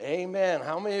Amen.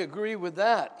 How many agree with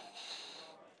that?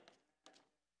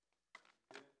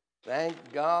 Thank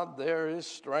God there is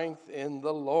strength in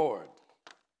the Lord.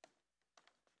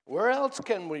 Where else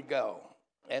can we go?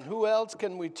 And who else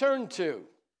can we turn to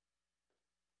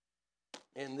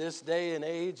in this day and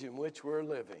age in which we're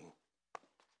living?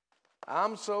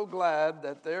 I'm so glad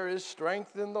that there is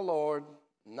strength in the Lord,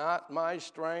 not my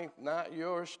strength, not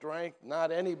your strength,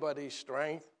 not anybody's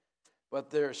strength, but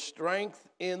there's strength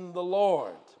in the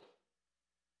Lord.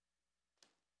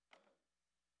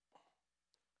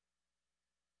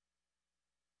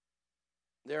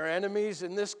 There are enemies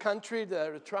in this country that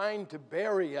are trying to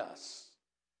bury us,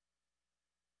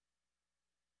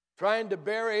 trying to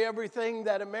bury everything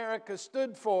that America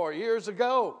stood for years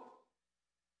ago.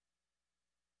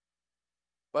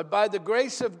 But by the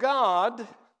grace of God,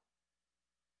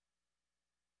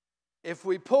 if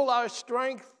we pull our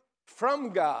strength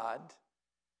from God,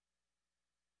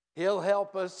 He'll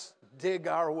help us dig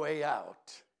our way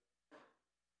out.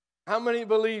 How many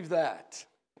believe that?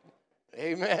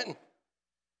 Amen.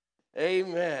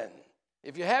 Amen.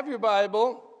 If you have your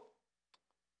Bible,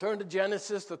 turn to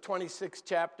Genesis, the 26th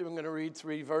chapter. I'm going to read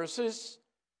 3 verses.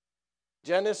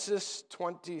 Genesis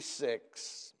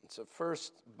 26. It's the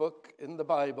first book in the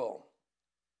Bible.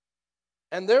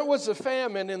 And there was a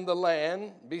famine in the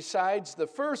land, besides the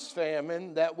first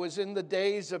famine that was in the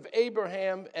days of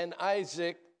Abraham and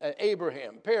Isaac,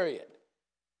 period.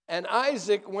 And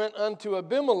Isaac went unto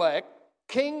Abimelech,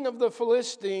 king of the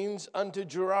Philistines, unto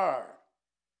Gerar.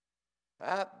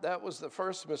 That was the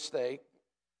first mistake.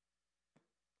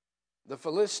 The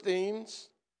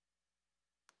Philistines,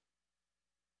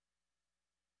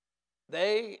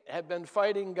 they had been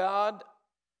fighting God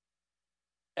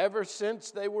ever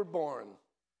since they were born.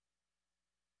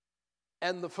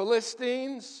 And the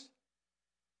Philistines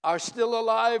are still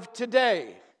alive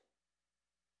today.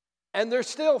 And they're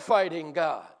still fighting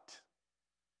God.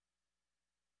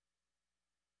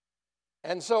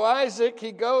 And so Isaac,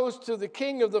 he goes to the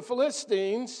king of the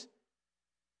Philistines,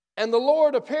 and the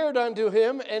Lord appeared unto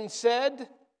him and said,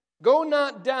 Go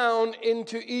not down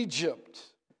into Egypt,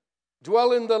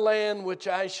 dwell in the land which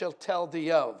I shall tell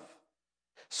thee of.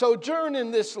 Sojourn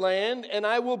in this land, and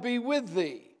I will be with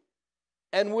thee,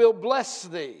 and will bless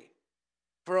thee.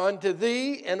 For unto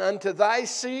thee and unto thy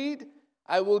seed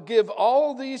I will give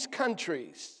all these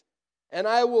countries, and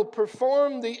I will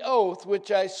perform the oath which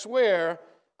I swear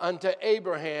unto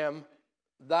Abraham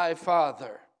thy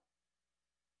father.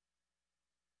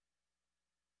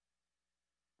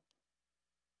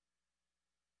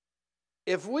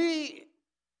 If we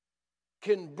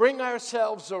can bring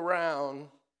ourselves around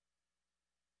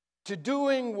to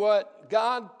doing what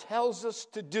God tells us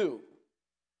to do.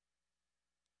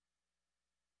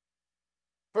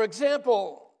 For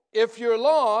example, if you're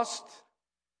lost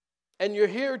and you're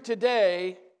here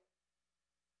today,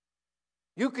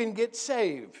 you can get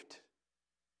saved.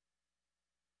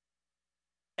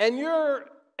 And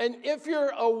if you're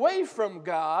away from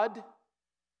God,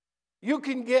 you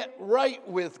can get right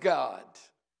with God.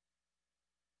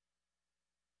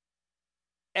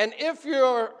 And if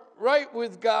you're right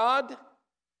with God,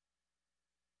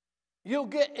 you'll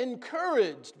get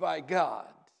encouraged by God.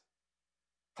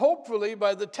 Hopefully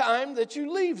by the time that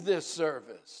you leave this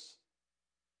service.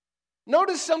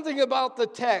 Notice something about the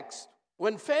text.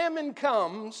 When famine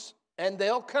comes, and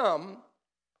they'll come,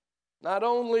 not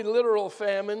only literal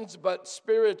famines, but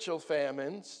spiritual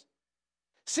famines,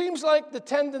 seems like the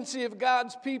tendency of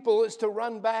God's people is to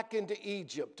run back into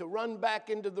Egypt, to run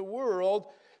back into the world,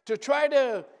 to try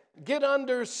to get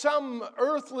under some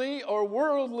earthly or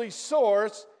worldly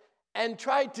source and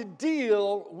try to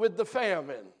deal with the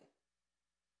famine.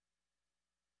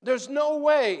 There's no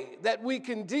way that we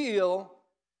can deal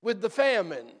with the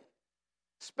famine,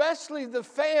 especially the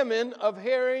famine of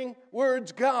hearing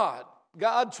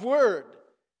God's word.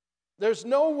 There's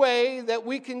no way that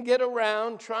we can get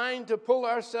around trying to pull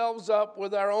ourselves up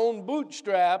with our own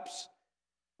bootstraps.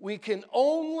 We can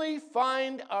only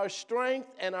find our strength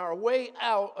and our way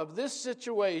out of this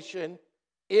situation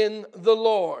in the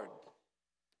Lord.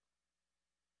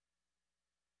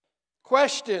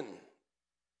 Question: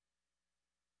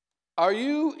 are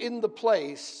you in the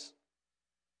place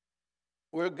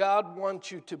where God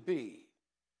wants you to be?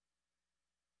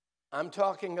 I'm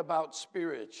talking about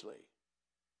spiritually.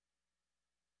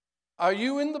 Are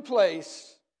you in the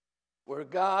place where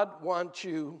God wants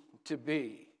you to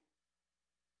be?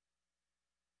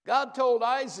 God told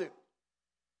Isaac,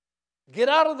 get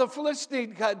out of the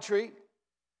Philistine country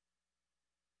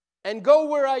and go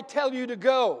where I tell you to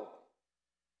go.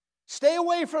 Stay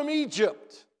away from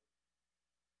Egypt.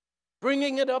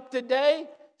 Bringing it up today,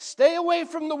 stay away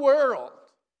from the world.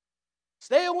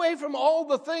 Stay away from all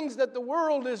the things that the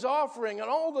world is offering and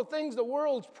all the things the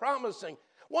world's promising.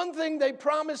 One thing they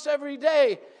promise every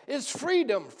day is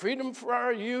freedom. Freedom for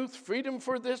our youth, freedom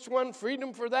for this one,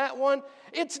 freedom for that one.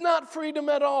 It's not freedom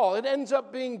at all. It ends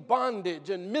up being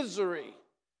bondage and misery.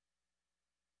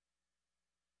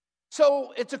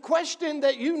 So it's a question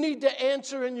that you need to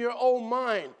answer in your own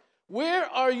mind. Where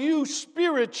are you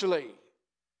spiritually?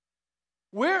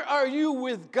 Where are you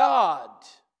with God?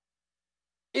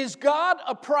 Is God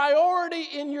a priority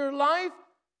in your life?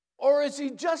 Or is he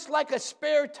just like a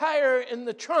spare tire in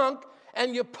the trunk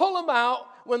and you pull him out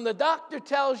when the doctor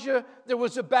tells you there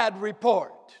was a bad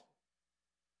report?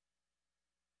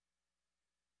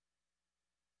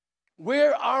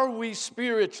 Where are we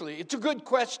spiritually? It's a good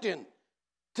question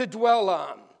to dwell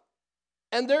on.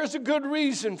 And there's a good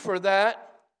reason for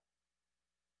that.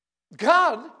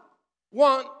 God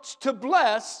wants to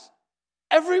bless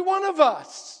every one of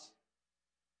us.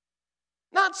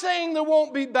 Not saying there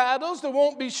won't be battles, there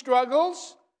won't be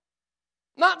struggles.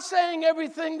 Not saying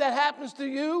everything that happens to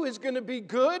you is going to be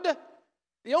good.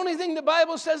 The only thing the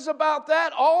Bible says about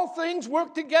that, all things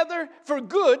work together for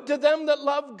good to them that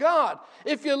love God.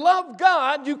 If you love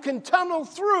God, you can tunnel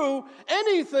through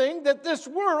anything that this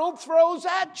world throws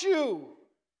at you.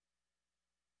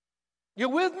 You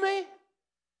with me?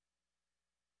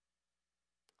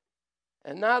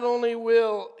 And not only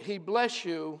will he bless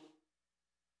you,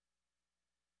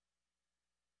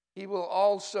 he will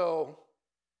also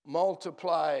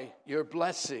multiply your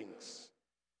blessings.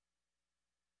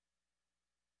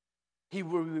 He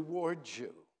will reward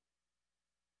you.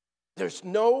 There's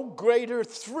no greater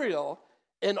thrill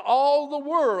in all the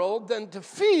world than to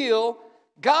feel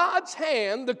God's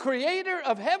hand, the creator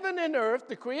of heaven and earth,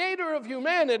 the creator of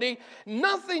humanity,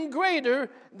 nothing greater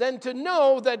than to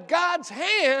know that God's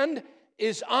hand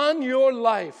is on your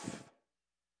life.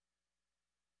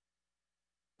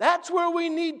 That's where we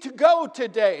need to go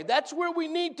today. That's where we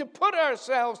need to put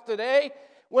ourselves today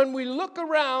when we look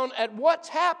around at what's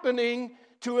happening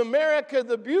to America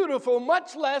the beautiful,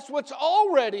 much less what's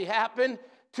already happened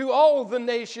to all the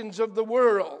nations of the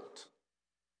world.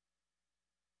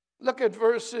 Look at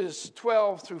verses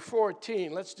 12 through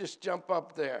 14. Let's just jump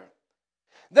up there.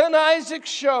 Then Isaac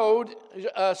sowed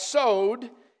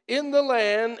in the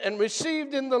land and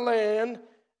received in the land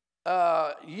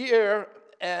year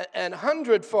and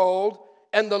hundredfold,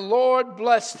 and the Lord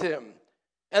blessed him.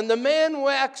 And the man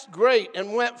waxed great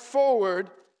and went forward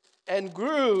and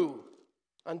grew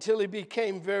until he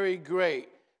became very great.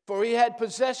 For he had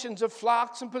possessions of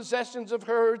flocks and possessions of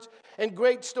herds and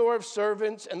great store of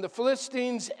servants, and the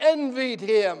Philistines envied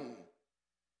him.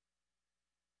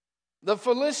 The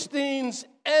Philistines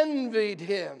envied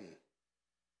him.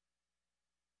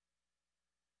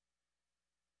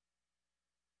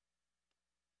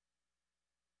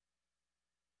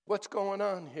 What's going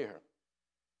on here?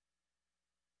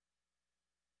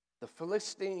 The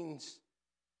Philistines,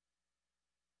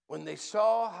 when they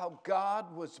saw how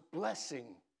God was blessing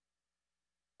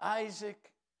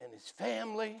Isaac and his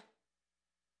family,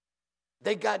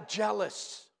 they got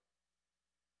jealous.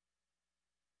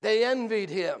 They envied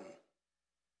him.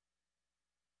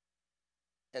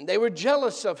 And they were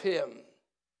jealous of him.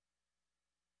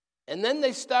 And then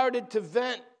they started to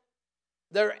vent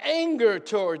their anger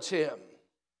towards him.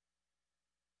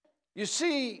 You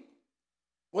see,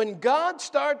 when God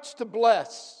starts to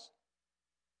bless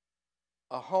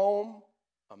a home,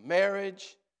 a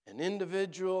marriage, an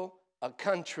individual, a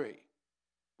country,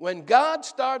 when God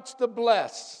starts to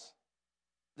bless,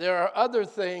 there are other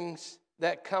things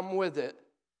that come with it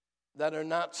that are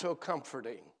not so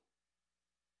comforting.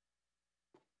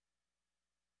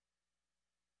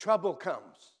 Trouble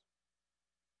comes.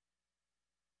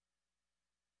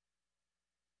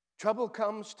 Trouble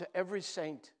comes to every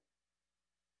saint.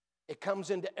 It comes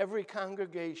into every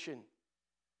congregation.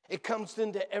 It comes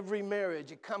into every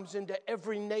marriage. It comes into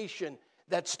every nation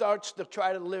that starts to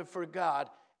try to live for God,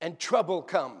 and trouble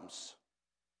comes.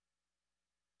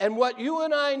 And what you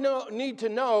and I need to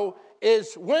know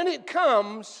is when it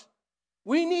comes,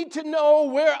 we need to know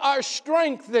where our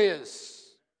strength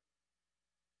is.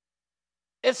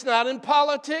 It's not in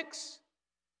politics.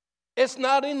 It's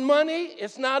not in money.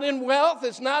 It's not in wealth.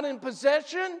 It's not in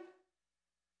possession.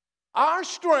 Our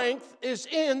strength is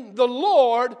in the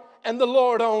Lord and the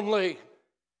Lord only.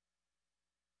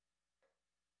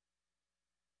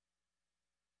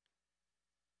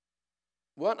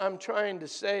 What I'm trying to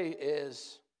say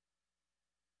is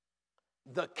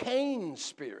the Cain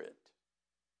spirit.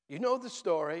 You know the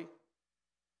story.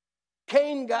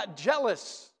 Cain got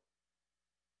jealous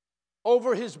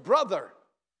over his brother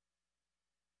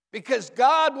because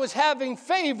God was having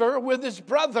favor with his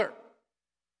brother.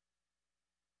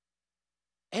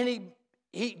 And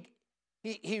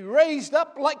he raised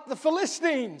up like the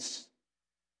Philistines.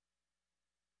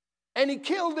 And he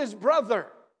killed his brother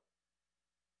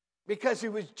because he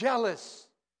was jealous,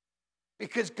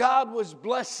 because God was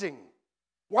blessing.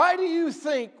 Why do you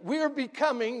think we're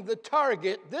becoming the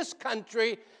target, this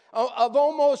country, of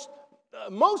almost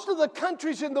most of the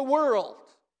countries in the world?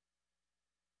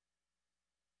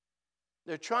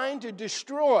 They're trying to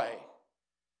destroy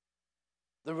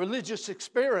the religious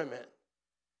experiment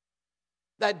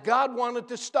that God wanted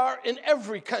to start in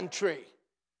every country.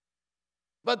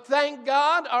 But thank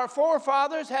God our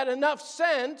forefathers had enough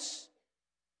sense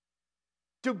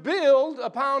to build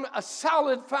upon a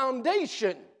solid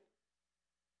foundation,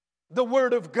 the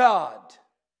Word of God.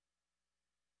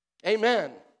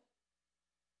 Amen.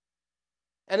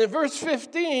 And in verse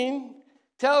 15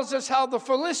 tells us how the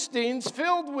Philistines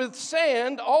filled with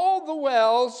sand all the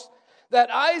wells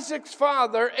that Isaac's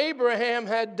father Abraham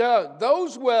had dug.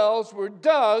 Those wells were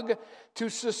dug to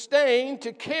sustain,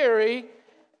 to carry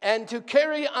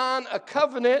on a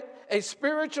covenant, a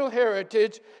spiritual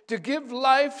heritage, to give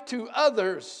life to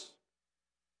others.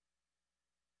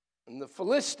 And the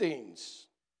Philistines,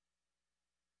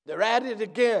 they're at it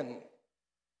again.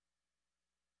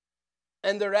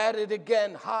 And they're at it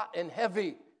again, hot and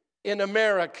heavy in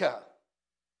America.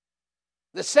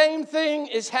 The same thing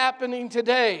is happening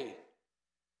today.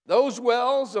 Those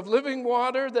wells of living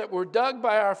water that were dug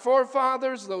by our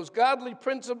forefathers, those godly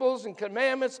principles and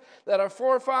commandments that our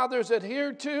forefathers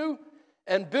adhered to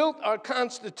and built our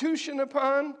Constitution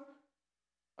upon,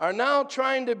 are now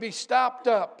trying to be stopped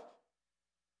up.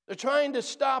 They're trying to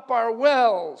stop our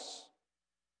wells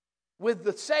with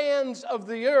the sands of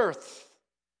the earth.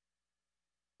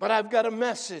 But I've got a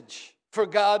message for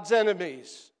God's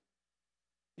enemies.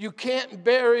 You can't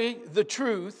bury the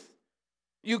truth.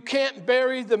 You can't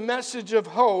bury the message of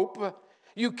hope.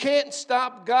 You can't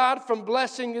stop God from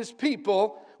blessing His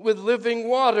people with living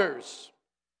waters.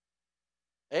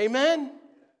 Amen?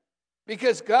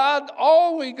 Because God's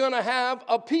always going to have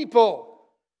a people.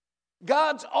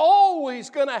 God's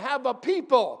always going to have a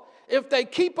people. If they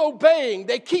keep obeying,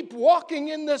 they keep walking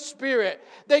in the Spirit,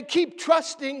 they keep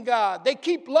trusting God, they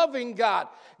keep loving God,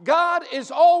 God is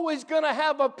always going to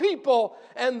have a people,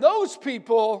 and those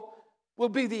people will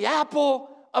be the apple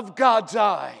of God's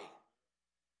eye.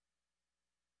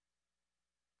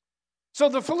 So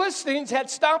the Philistines had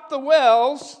stopped the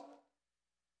wells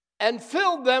and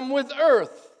filled them with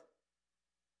earth.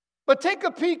 But take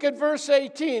a peek at verse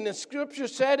 18. The scripture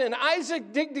said, "And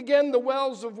Isaac digged again the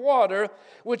wells of water,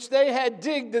 which they had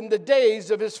digged in the days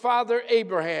of his father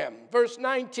Abraham." Verse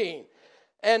 19,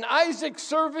 "And Isaac's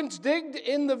servants digged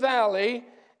in the valley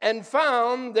and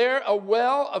found there a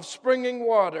well of springing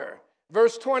water."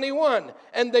 Verse 21,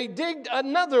 "And they digged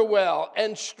another well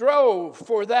and strove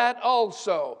for that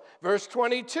also." Verse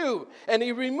 22, "And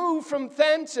he removed from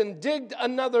thence and digged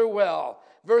another well."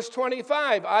 Verse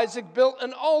 25, "Isaac built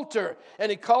an altar, and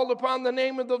he called upon the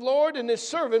name of the Lord, and his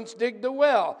servants digged a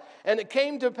well. And it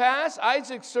came to pass,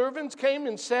 Isaac's servants came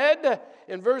and said,"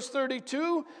 in verse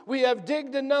 32, "We have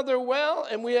digged another well,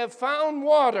 and we have found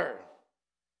water."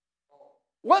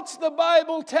 What's the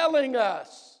Bible telling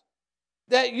us?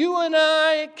 That you and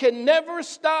I can never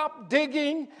stop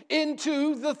digging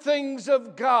into the things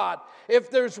of God. If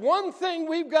there's one thing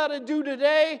we've got to do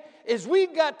today, is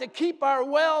we've got to keep our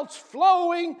wells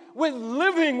flowing with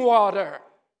living water.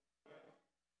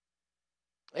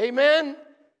 Amen?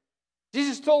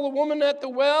 Jesus told the woman at the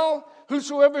well,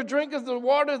 "Whosoever drinketh the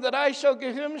water that I shall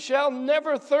give him shall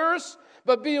never thirst,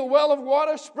 but be a well of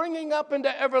water springing up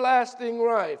into everlasting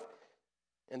life."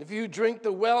 And if you drink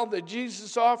the well that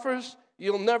Jesus offers,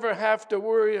 you'll never have to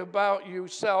worry about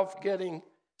yourself getting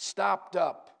stopped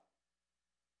up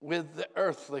with the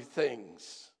earthly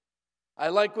things. I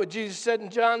like what Jesus said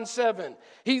in John 7.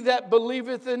 "He that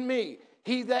believeth in me,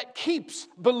 he that keeps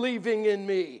believing in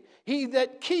me, he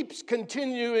that keeps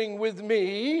continuing with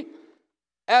me,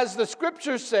 as the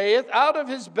scripture saith, out of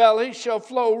his belly shall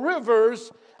flow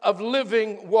rivers of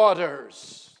living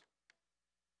waters."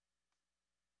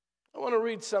 I want to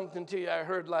read something to you I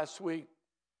heard last week.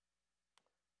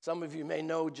 Some of you may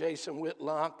know Jason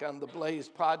Whitlock on the Blaze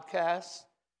podcast.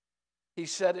 He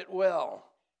said it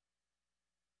well.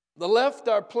 "The left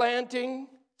are planting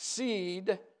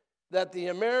seed that the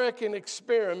American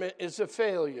experiment is a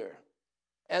failure,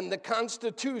 and the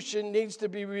Constitution needs to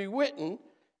be rewritten,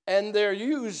 and they're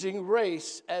using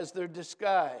race as their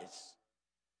disguise."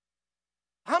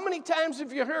 How many times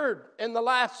have you heard in the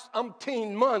last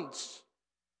umpteen months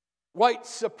white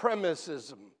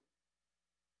supremacism?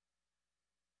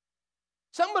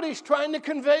 Somebody's trying to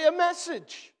convey a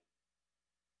message.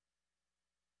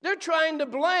 They're trying to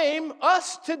blame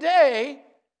us today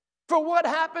for what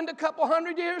happened a couple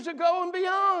hundred years ago and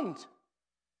beyond.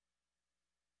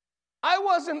 I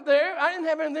wasn't there. I didn't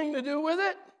have anything to do with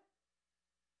it.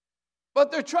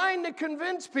 But they're trying to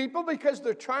convince people because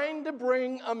they're trying to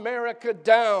bring America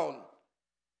down.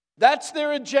 That's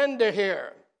their agenda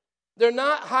here. They're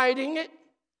not hiding it.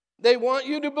 They want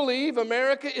you to believe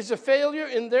America is a failure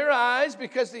in their eyes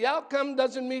because the outcome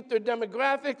doesn't meet their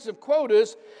demographics of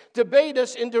quotas to bait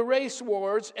us into race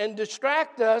wars and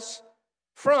distract us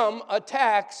from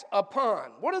attacks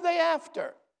upon. What are they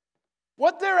after?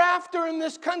 What they're after in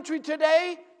this country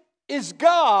today is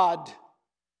God.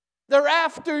 They're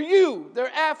after you.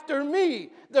 They're after me.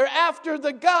 They're after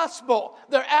the gospel.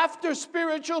 They're after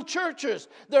spiritual churches.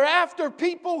 They're after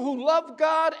people who love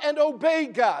God and obey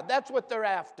God. That's what they're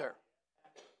after.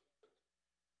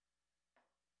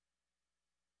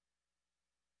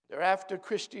 They're after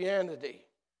Christianity.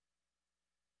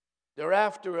 They're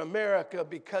after America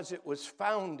because it was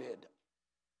founded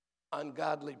on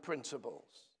godly principles.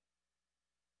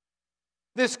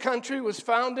 This country was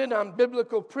founded on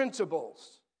biblical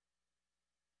principles.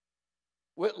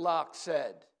 Whitlock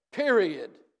said,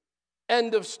 period,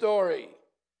 end of story.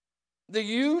 The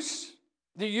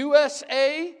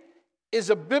USA is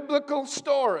a biblical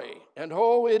story, and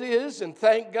oh, it is, and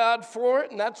thank God for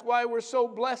it, and that's why we're so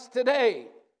blessed today,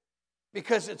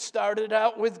 because it started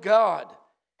out with God,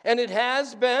 and it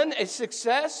has been a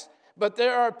success, but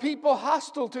there are people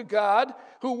hostile to God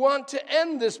who want to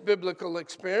end this biblical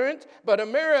experience, but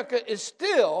America is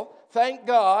still, thank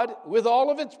God, with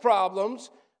all of its problems,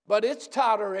 but it's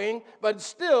tottering, but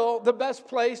still the best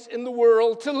place in the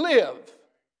world to live.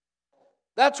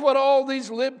 That's what all these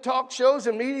lib talk shows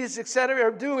and medias, etc.,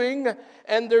 are doing,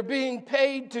 and they're being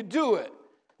paid to do it.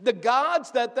 The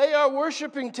gods that they are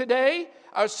worshiping today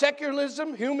are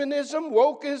secularism, humanism,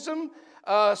 wokeism,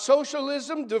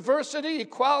 socialism, diversity,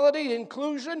 equality,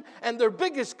 inclusion, and their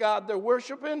biggest god they're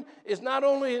worshiping is not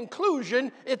only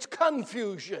inclusion, it's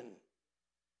confusion.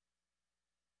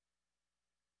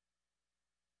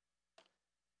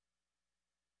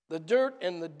 The dirt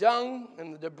and the dung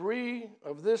and the debris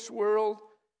of this world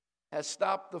has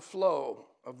stopped the flow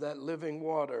of that living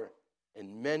water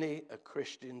in many a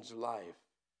Christian's life.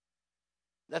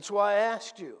 That's why I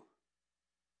asked you,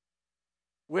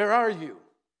 where are you?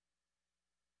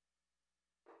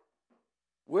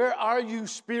 Where are you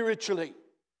spiritually?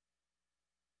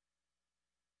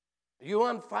 Are you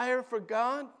on fire for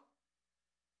God?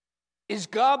 Is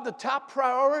God the top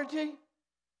priority?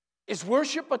 Is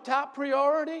worship a top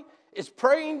priority? Is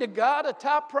praying to God a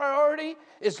top priority?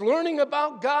 Is learning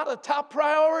about God a top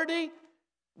priority?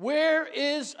 Where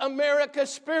is America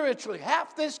spiritually?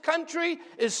 Half this country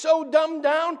is so dumbed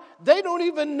down, they don't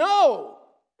even know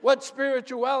what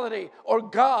spirituality or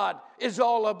God is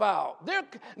all about.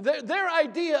 Their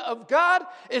idea of God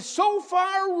is so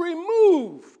far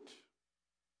removed.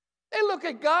 They look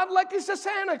at God like he's a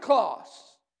Santa Claus.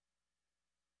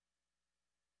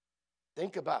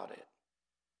 Think about it.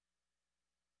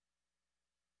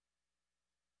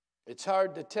 It's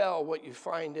hard to tell what you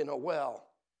find in a well.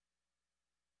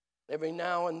 Every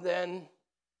now and then,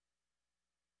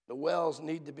 the wells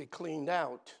need to be cleaned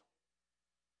out.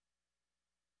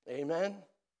 Amen?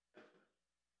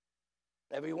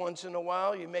 Every once in a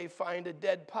while, you may find a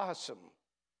dead possum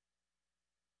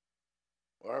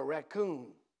or a raccoon.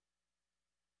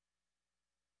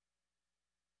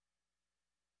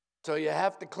 So you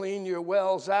have to clean your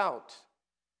wells out.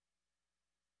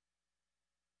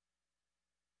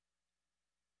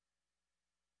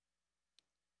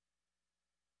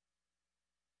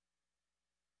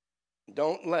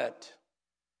 Don't let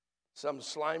some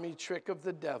slimy trick of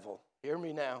the devil, hear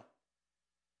me now.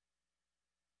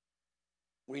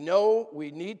 We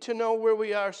need to know where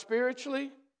we are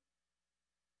spiritually,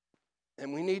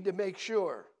 and we need to make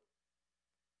sure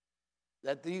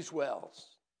that these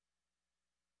wells,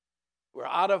 where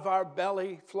out of our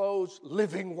belly flows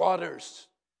living waters.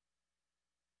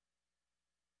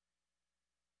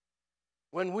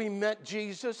 When we met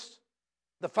Jesus,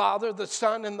 the Father, the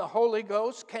Son, and the Holy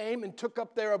Ghost came and took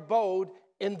up their abode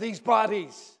in these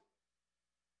bodies.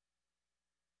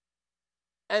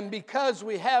 And because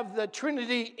we have the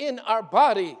Trinity in our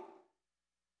body,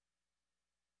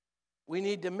 we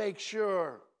need to make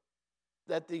sure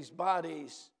that these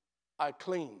bodies are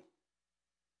clean.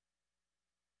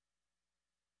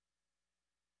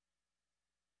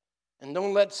 And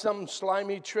don't let some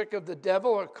slimy trick of the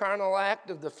devil or carnal act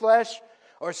of the flesh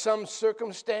or some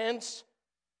circumstance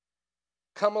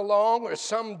come along or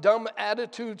some dumb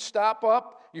attitude stop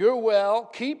up your well.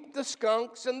 Keep the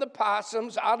skunks and the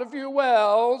possums out of your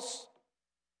wells.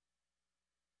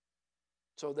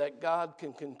 so that God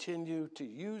can continue to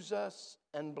use us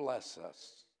and bless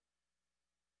us.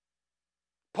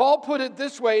 Paul put it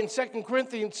this way in 2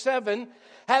 Corinthians 7,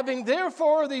 having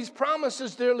therefore these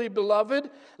promises, dearly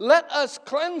beloved, let us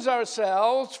cleanse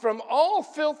ourselves from all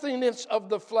filthiness of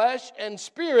the flesh and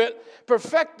spirit,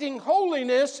 perfecting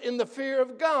holiness in the fear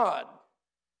of God.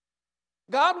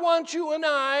 God wants you and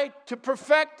I to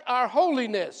perfect our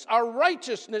holiness, our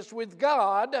righteousness with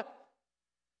God,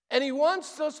 and He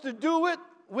wants us to do it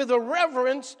with a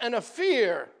reverence and a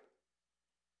fear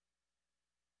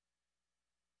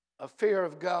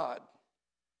of God.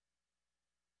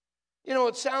 You know,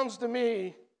 it sounds to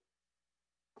me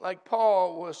like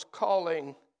Paul was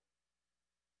calling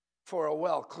for a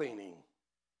well cleaning.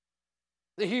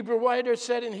 The Hebrew writer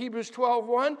said in Hebrews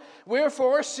 12:1,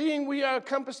 wherefore, seeing we are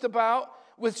encompassed about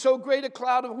with so great a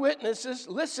cloud of witnesses,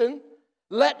 listen,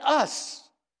 let us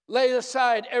lay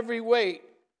aside every weight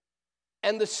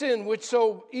and the sin which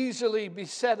so easily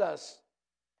beset us,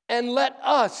 and let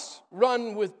us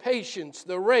run with patience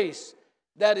the race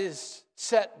that is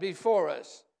set before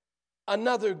us.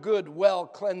 Another good,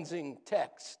 well-cleansing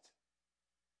text.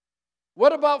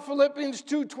 What about Philippians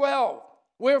 2:12?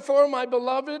 Wherefore, my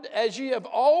beloved, as ye have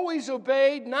always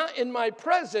obeyed, not in my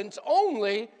presence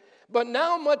only, but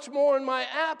now much more in my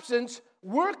absence,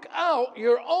 work out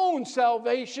your own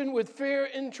salvation with fear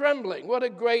and trembling. What a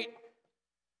great,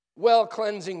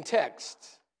 well-cleansing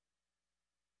text.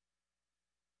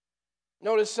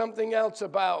 Notice something else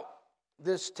about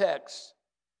this text.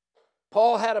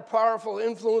 Paul had a powerful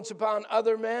influence upon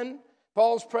other men.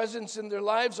 Paul's presence in their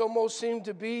lives almost seemed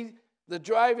to be the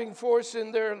driving force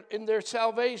in their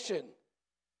salvation.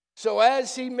 So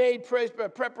as he made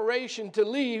preparation to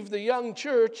leave the young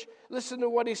church, listen to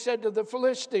what he said to the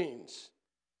Philistines.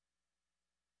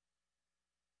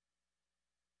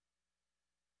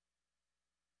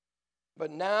 But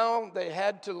now they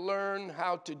had to learn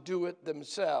how to do it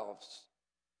themselves.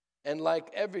 And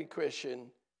like every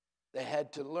Christian, they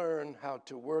had to learn how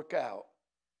to work out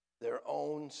their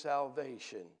own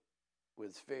salvation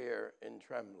with fear and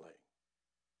trembling.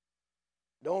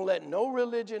 Don't let no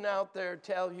religion out there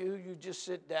tell you, you just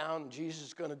sit down, Jesus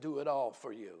is going to do it all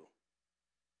for you.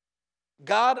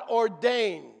 God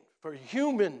ordained for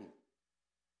human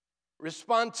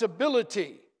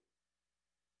responsibility.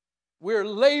 We're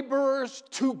laborers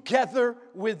together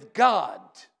with God.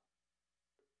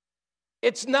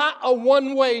 It's not a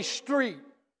one-way street.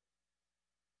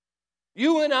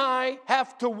 You and I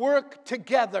have to work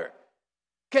together.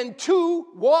 Can two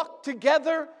walk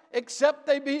together except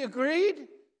they be agreed?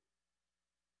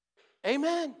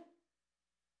 Amen.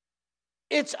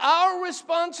 It's our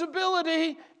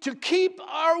responsibility to keep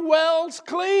our wells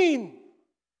clean.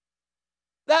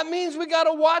 That means we got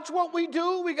to watch what we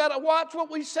do. We got to watch what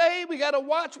we say. We got to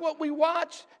watch what we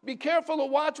watch. Be careful to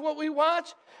watch what we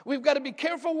watch. We've got to be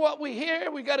careful what we hear.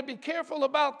 We've got to be careful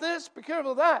about this, be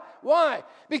careful of that. Why?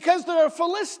 Because there are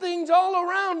Philistines all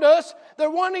around us. They're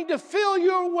wanting to fill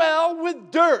your well with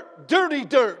dirt, dirty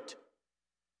dirt.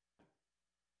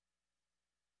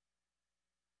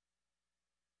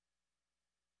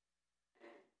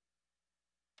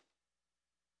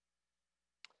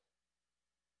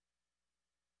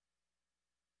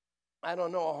 I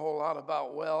don't know a whole lot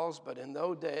about wells, but in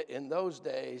those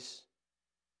days,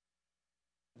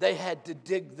 they had to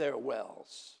dig their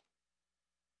wells.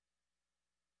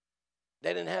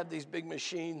 They didn't have these big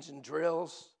machines and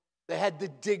drills. They had to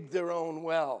dig their own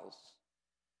wells.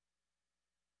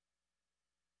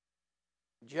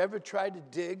 Did you ever try to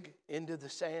dig into the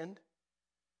sand?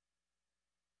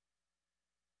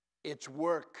 It's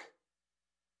work.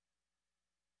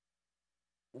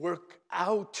 Work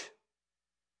out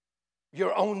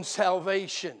your own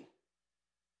salvation.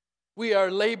 We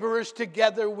are laborers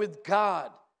together with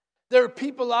God. There are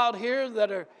people out here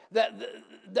that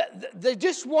they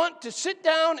just want to sit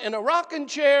down in a rocking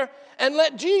chair and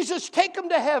let Jesus take them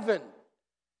to heaven.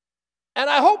 And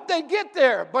I hope they get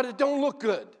there, but it don't look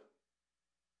good.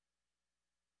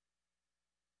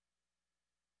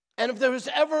 And if there was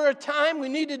ever a time we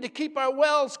needed to keep our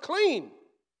wells clean,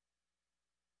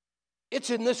 it's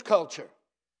in this culture.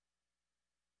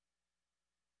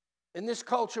 In this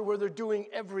culture where they're doing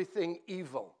everything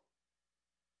evil,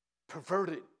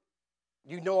 perverted.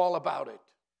 You know all about it.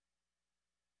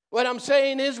 What I'm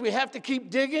saying is we have to keep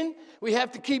digging, we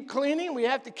have to keep cleaning, we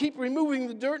have to keep removing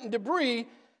the dirt and debris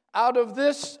out of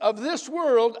this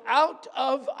world, out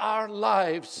of our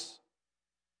lives.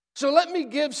 So let me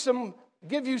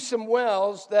give you some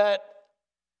wells that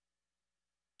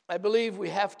I believe we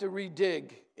have to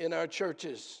redig in our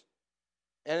churches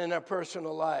and in our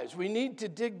personal lives. We need to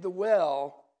dig the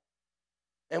well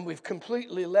and we've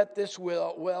completely let this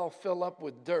well fill up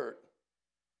with dirt.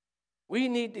 We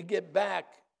need to get back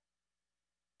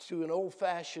to an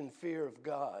old-fashioned fear of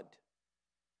God.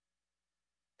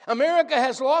 America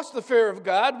has lost the fear of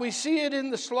God. We see it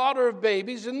in the slaughter of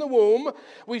babies in the womb.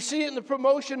 We see it in the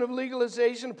promotion of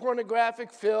legalization of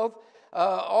pornographic filth,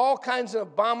 all kinds of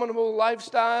abominable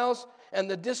lifestyles, and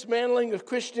the dismantling of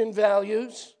Christian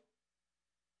values.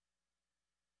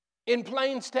 In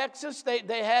Plains, Texas,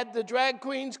 they had the drag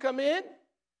queens come in,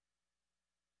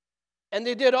 and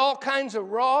they did all kinds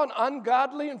of raw and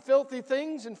ungodly and filthy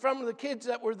things in front of the kids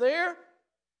that were there.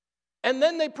 And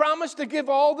then they promised to give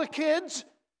all the kids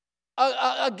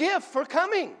a gift for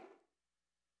coming.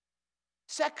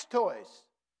 Sex toys.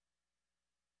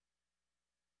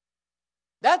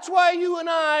 That's why you and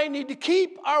I need to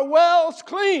keep our wells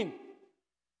clean.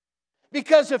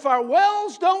 Because if our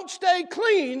wells don't stay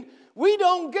clean, we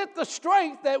don't get the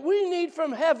strength that we need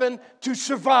from heaven to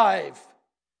survive.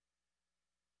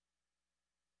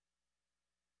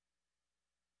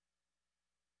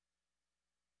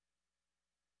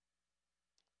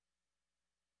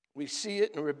 We see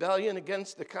it in rebellion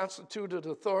against the constituted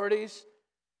authorities.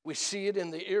 We see it in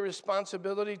the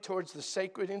irresponsibility towards the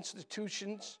sacred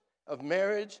institutions of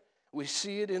marriage. We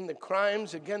see it in the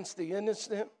crimes against the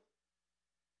innocent.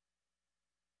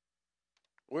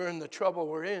 We're in the trouble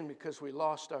we're in because we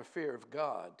lost our fear of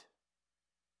God.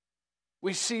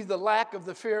 We see the lack of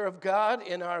the fear of God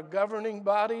in our governing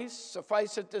bodies,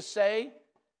 suffice it to say,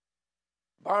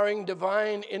 barring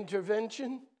divine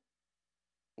intervention,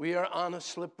 we are on a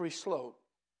slippery slope.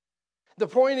 The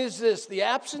point is this: the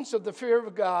absence of the fear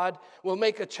of God will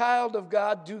make a child of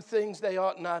God do things they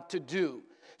ought not to do.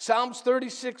 Psalms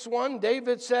 36:1,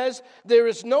 David says, "There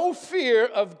is no fear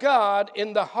of God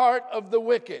in the heart of the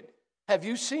wicked." Have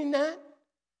you seen that?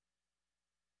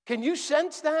 Can you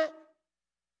sense that?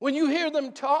 When you hear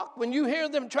them talk, when you hear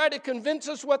them try to convince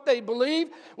us what they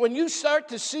believe, when you start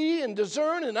to see and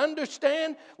discern and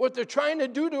understand what they're trying to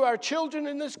do to our children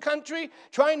in this country,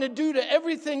 trying to do to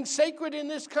everything sacred in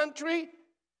this country,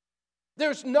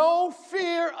 there's no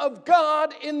fear of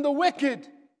God in the wicked.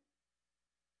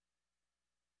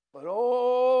 But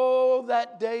oh,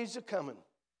 that day's a-coming.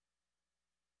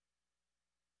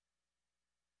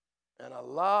 And a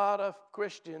lot of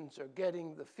Christians are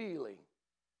getting the feeling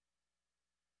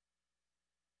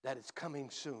that it's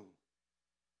coming soon.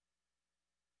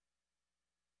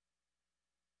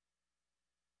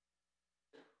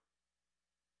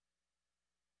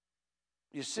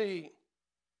 You see,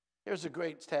 here's a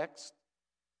great text.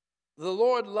 The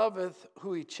Lord loveth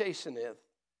who he chasteneth,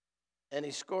 and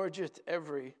he scourgeth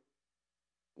every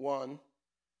one,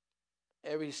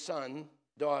 every son,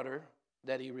 daughter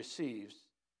that he receives.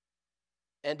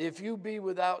 And if you be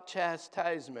without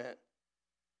chastisement,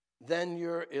 then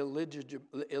you're illegitimate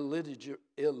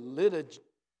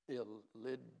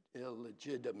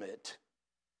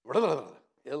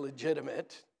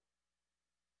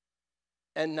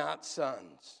and not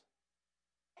sons.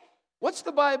 What's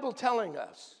the Bible telling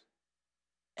us?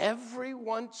 Every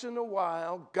once in a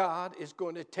while, God is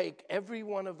going to take every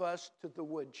one of us to the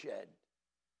woodshed.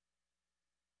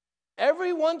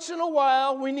 Every once in a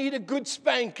while, we need a good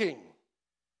spanking,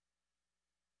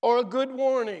 or a good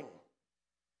warning,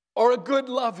 or a good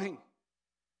loving.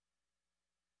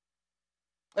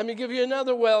 Let me give you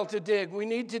another well to dig. We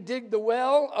need to dig the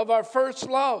well of our first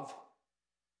love.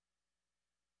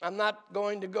 I'm not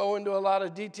going to go into a lot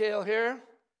of detail here.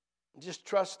 Just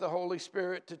trust the Holy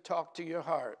Spirit to talk to your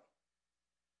heart.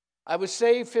 I was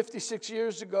saved 56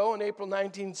 years ago in April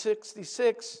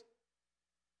 1966,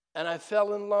 and I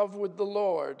fell in love with the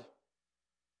Lord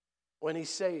when he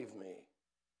saved me.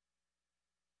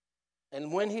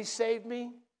 And when he saved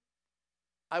me,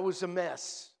 I was a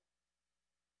mess.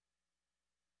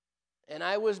 And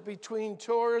I was between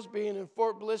tours, being in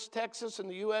Fort Bliss, Texas, in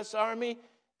the U.S. Army,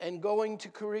 and going to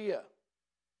Korea.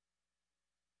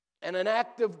 And an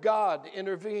act of God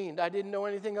intervened. I didn't know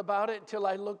anything about it until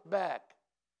I looked back.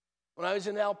 When I was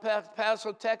in El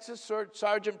Paso, Texas,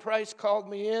 Sergeant Price called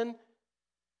me in.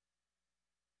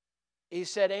 He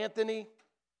said, "Anthony,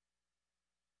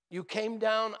 you came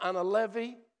down on a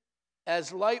levee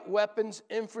as light weapons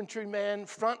infantryman,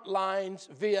 front lines,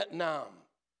 Vietnam.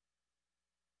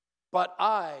 But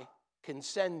I can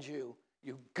send you.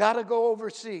 You've got to go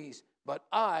overseas, but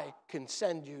I can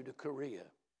send you to Korea."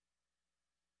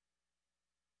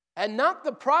 And not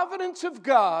the providence of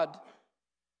God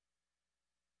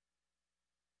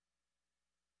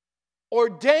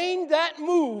ordained that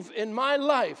move in my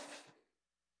life,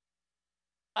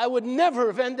 I would never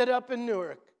have ended up in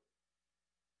Newark.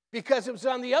 Because it was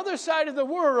on the other side of the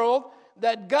world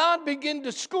that God began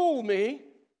to school me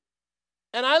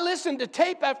And I listened to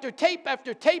tape after tape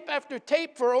after tape after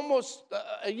tape for almost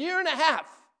a year and a half.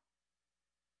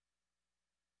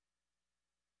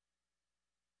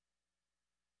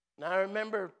 And I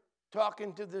remember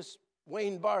talking to this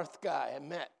Wayne Barth guy I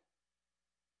met.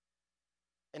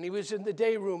 And he was in the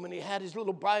day room, and he had his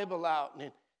little Bible out.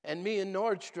 And me and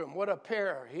Nordstrom, what a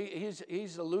pair.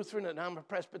 He's a Lutheran, and I'm a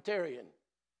Presbyterian.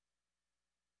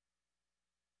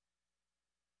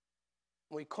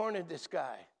 We cornered this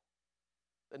guy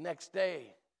the next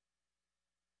day.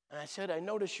 And I said, I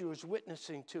noticed you was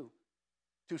witnessing to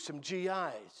some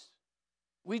GIs.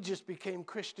 We just became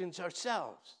Christians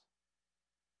ourselves.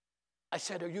 I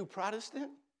said, are you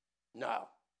Protestant? No.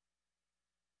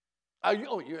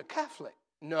 You're a Catholic?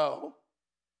 No.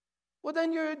 Well,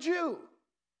 then you're a Jew.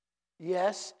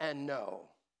 Yes and no.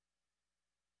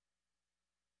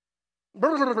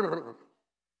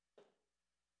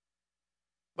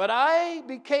 But I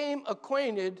became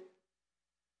acquainted.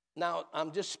 Now,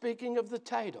 I'm just speaking of the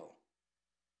title.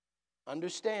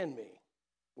 Understand me.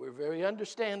 We're very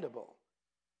understandable.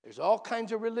 There's all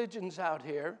kinds of religions out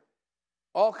here,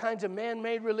 all kinds of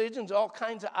man-made religions, all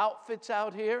kinds of outfits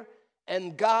out here.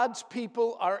 And God's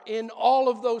people are in all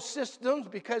of those systems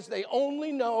because they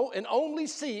only know and only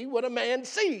see what a man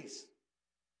sees.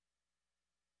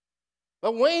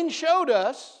 But Wayne showed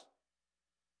us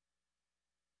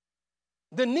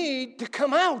the need to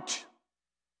come out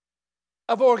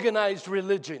of organized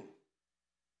religion.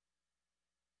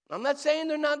 I'm not saying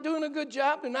they're not doing a good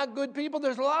job. They're not good people.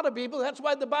 There's a lot of people. That's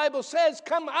why the Bible says,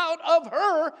 come out of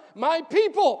her, my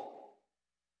people.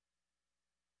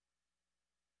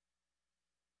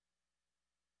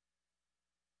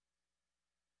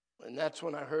 And that's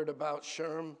when I heard about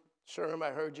Sherm. Sherm,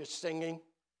 I heard you singing.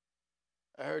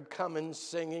 I heard Cummins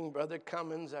singing, Brother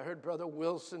Cummins. I heard Brother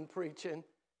Wilson preaching.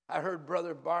 I heard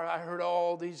Brother Barr. I heard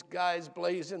all these guys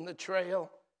blazing the trail.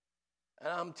 And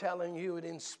I'm telling you, it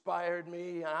inspired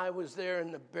me. I was there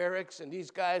in the barracks, and these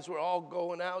guys were all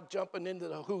going out, jumping into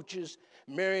the hooches,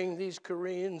 marrying these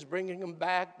Koreans, bringing them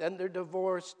back. Then they're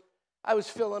divorced. I was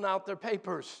filling out their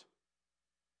papers.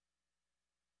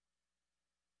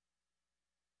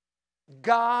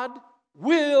 God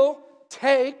will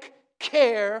take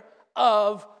care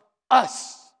of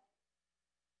us.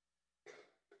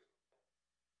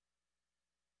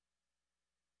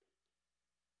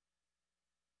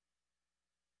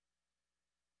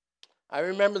 I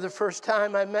remember the first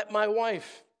time I met my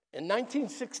wife in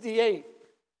 1968.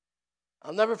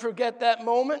 I'll never forget that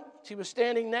moment. She was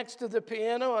standing next to the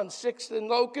piano on 6th and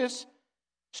Locust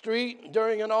Street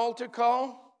during an altar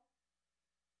call.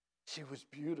 She was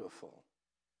beautiful.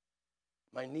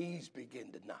 My knees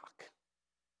began to knock.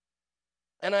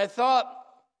 And I thought,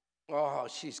 oh,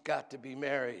 she's got to be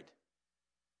married.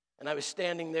 And I was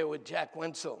standing there with Jack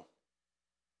Wenzel.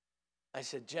 I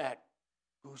said, Jack,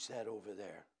 who's that over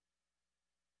there?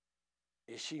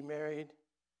 Is she married?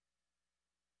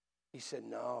 He said,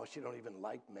 no, she don't even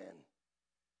like men.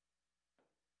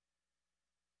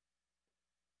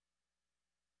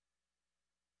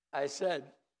 I said,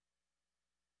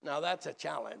 now that's a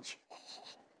challenge.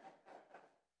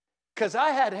 Because I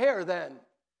had hair then.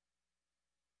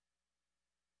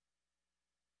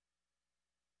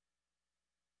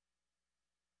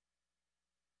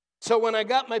 So when I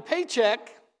got my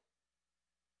paycheck,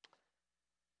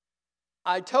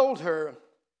 I told her,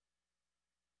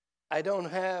 I don't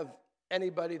have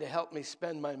anybody to help me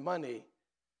spend my money.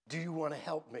 Do you want to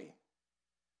help me?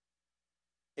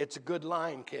 It's a good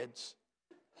line, kids.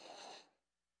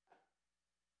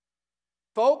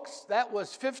 Folks, that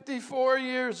was 54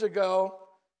 years ago.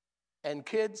 And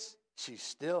kids, she's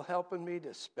still helping me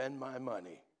to spend my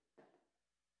money.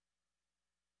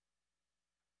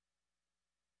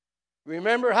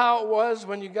 Remember how it was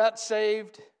when you got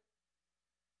saved?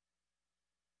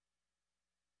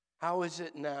 How is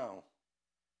it now?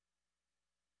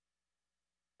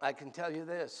 I can tell you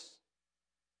this.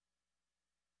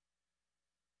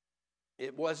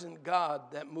 It wasn't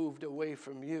God that moved away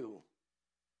from you.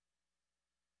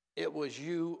 It was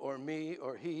you or me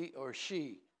or he or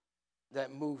she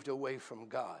that moved away from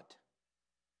God.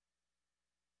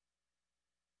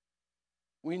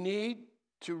 We need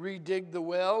to redig the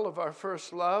well of our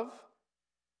first love.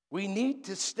 We need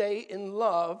to stay in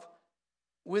love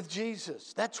with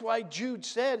Jesus. That's why Jude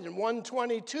said in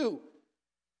 122,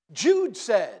 Jude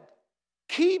said,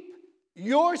 keep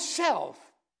yourself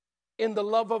in the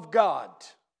love of God.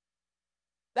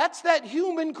 That's that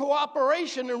human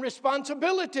cooperation and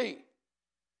responsibility.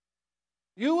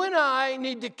 You and I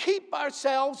need to keep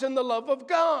ourselves in the love of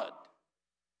God.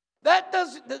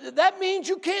 That means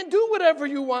you can't do whatever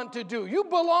you want to do. You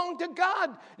belong to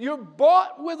God. You're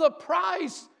bought with a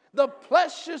price, the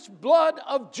precious blood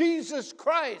of Jesus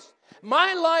Christ.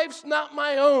 My life's not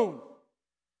my own.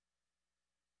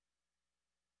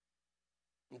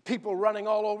 And people running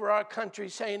all over our country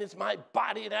saying it's my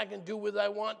body and I can do what I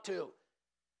want to.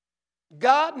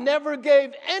 God never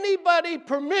gave anybody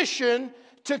permission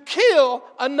to kill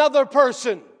another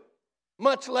person,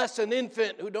 much less an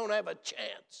infant who don't have a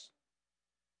chance.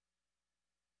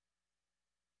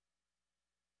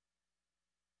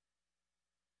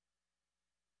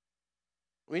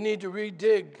 We need to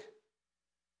redig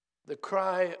the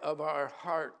cry of our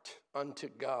heart unto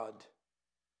God.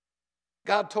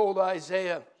 God told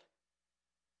Isaiah,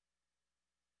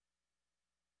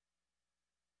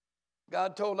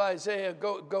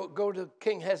 go to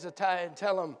King Hezekiah and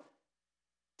tell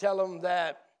him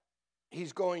that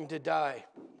he's going to die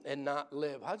and not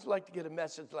live. How'd you like to get a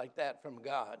message like that from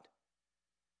God?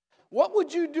 What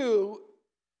would you do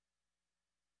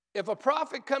if a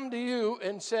prophet come to you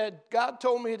and said, God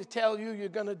told me to tell you you're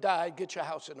going to die, get your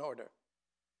house in order?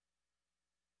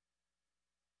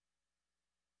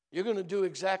 You're going to do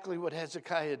exactly what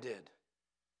Hezekiah did.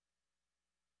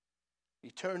 He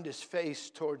turned his face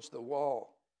towards the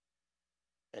wall,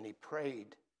 and he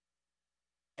prayed,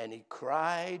 and he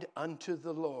cried unto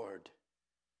the Lord.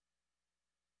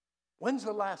 When's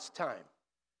the last time?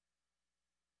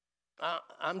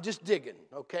 I'm just digging,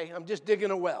 okay? I'm just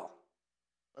digging a well.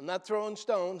 I'm not throwing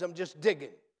stones, I'm just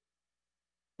digging.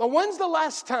 But when's the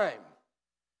last time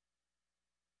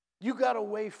you got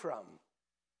away from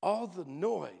all the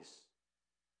noise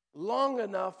long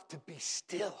enough to be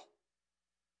still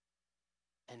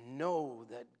and know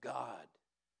that God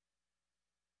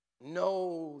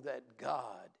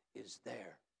is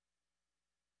there?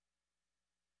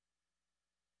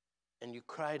 And you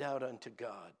cried out unto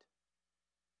God.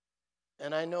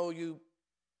 And I know you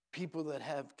people that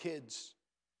have kids,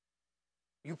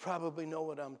 you probably know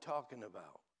what I'm talking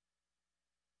about.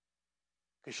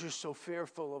 Because you're so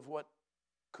fearful of what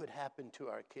could happen to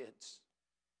our kids.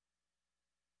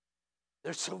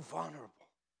 They're so vulnerable.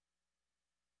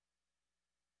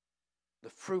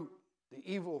 The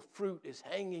evil fruit is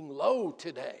hanging low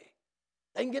today.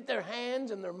 They can get their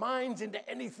hands and their minds into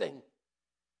anything.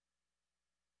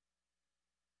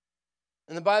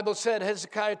 And the Bible said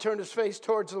Hezekiah turned his face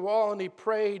towards the wall and he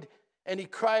prayed and he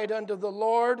cried unto the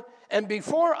Lord. And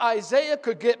before Isaiah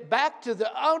could get back to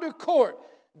the outer court,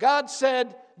 God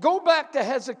said, go back to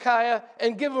Hezekiah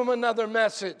and give him another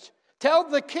message. Tell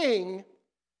the king,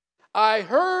 I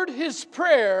heard his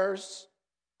prayers,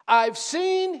 I've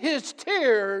seen his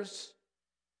tears,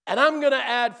 and I'm going to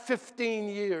add 15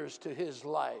 years to his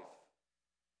life.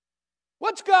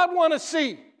 What's God want to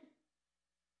see?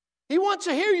 He wants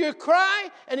to hear you cry,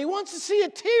 and he wants to see a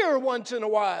tear once in a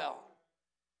while.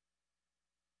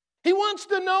 He wants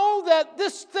to know that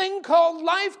this thing called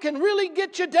life can really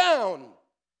get you down.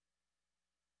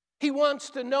 He wants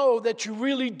to know that you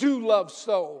really do love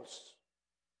souls.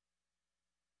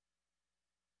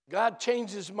 God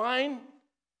changed his mind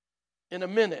in a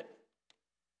minute.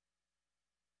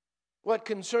 What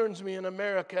concerns me in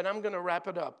America, and I'm going to wrap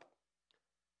it up.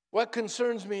 What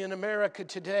concerns me in America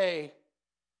today,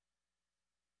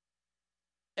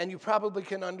 and you probably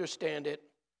can understand it,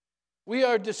 we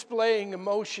are displaying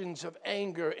emotions of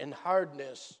anger and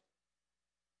hardness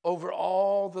over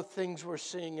all the things we're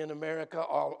seeing in America,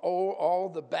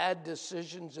 all the bad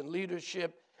decisions and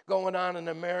leadership going on in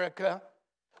America,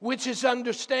 which is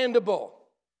understandable.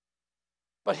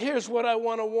 But here's what I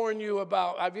want to warn you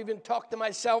about. I've even talked to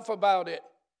myself about it.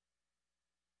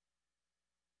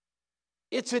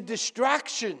 It's a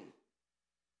distraction.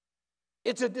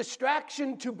 It's a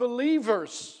distraction to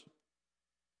believers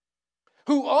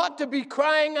who ought to be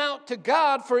crying out to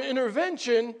God for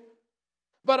intervention,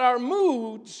 but our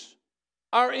moods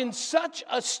are in such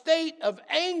a state of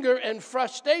anger and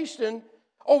frustration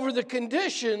over the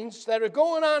conditions that are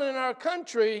going on in our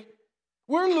country,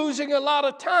 we're losing a lot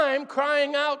of time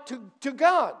crying out to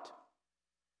God.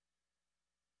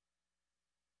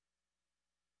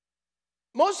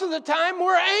 Most of the time,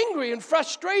 we're angry and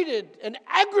frustrated and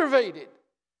aggravated.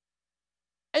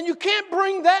 And you can't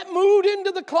bring that mood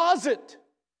into the closet.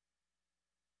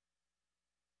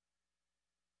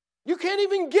 You can't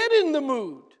even get in the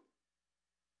mood.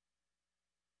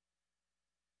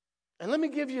 And let me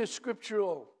give you a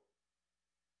scriptural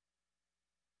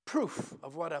proof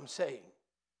of what I'm saying.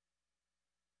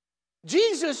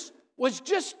 Jesus was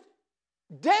just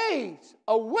days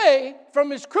away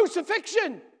from his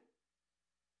crucifixion.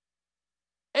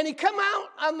 And he come out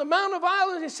on the Mount of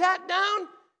Olives and he sat down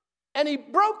And he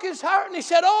broke his heart and he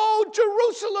said, "Oh,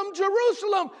 Jerusalem,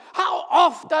 Jerusalem, how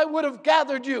oft I would have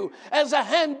gathered you as a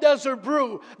hen does her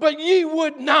brew, but ye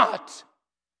would not."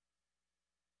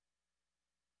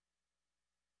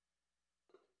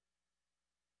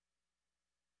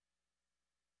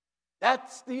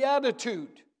 That's the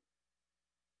attitude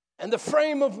and the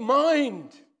frame of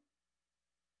mind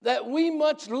that we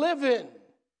must live in.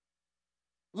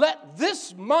 Let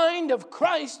this mind of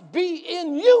Christ be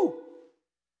in you.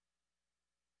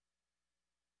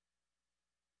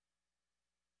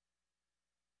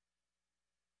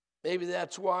 Maybe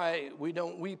that's why we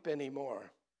don't weep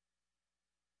anymore.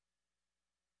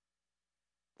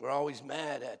 We're always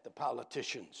mad at the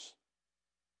politicians.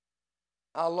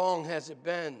 How long has it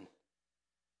been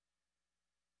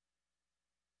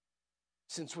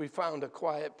since we found a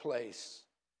quiet place,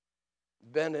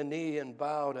 bent a knee and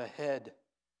bowed a head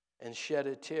and shed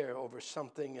a tear over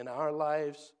something in our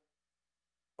lives,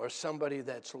 or somebody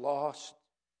that's lost,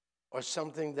 or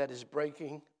something that is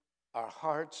breaking our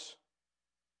hearts?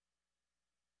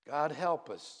 God help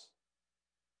us.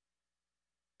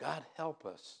 God help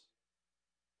us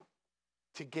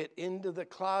to get into the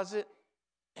closet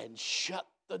and shut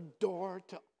the door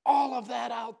to all of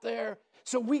that out there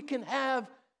so we can have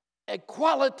a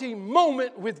quality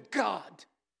moment with God.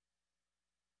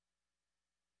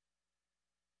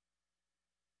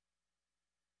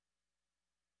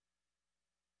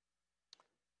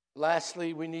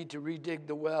 Lastly, we need to redig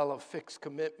the well of fixed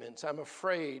commitments. I'm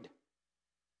afraid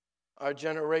our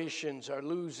generations are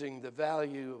losing the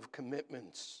value of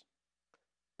commitments.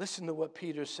 Listen to what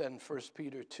Peter said in 1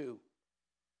 Peter 2.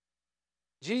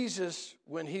 Jesus,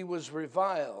 when he was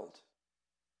reviled,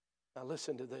 now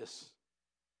listen to this,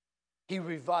 he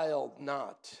reviled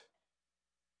not.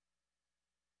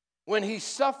 When he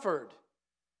suffered,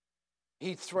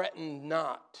 he threatened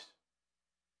not,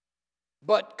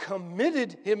 but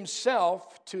committed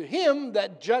himself to him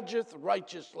that judgeth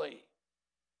righteously.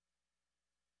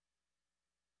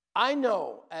 I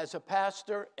know as a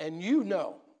pastor, and you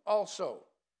know also,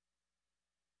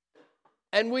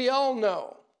 and we all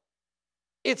know,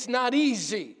 it's not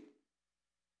easy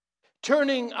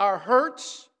turning our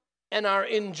hurts and our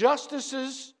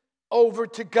injustices over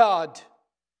to God.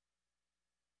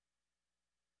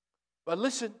 But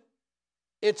listen,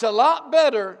 it's a lot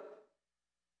better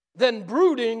than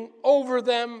brooding over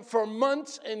them for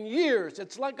months and years.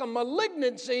 It's like a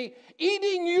malignancy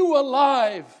eating you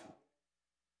alive.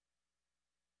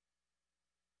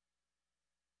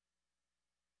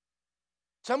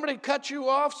 Somebody cuts you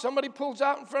off, somebody pulls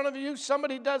out in front of you,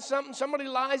 somebody does something, somebody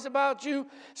lies about you,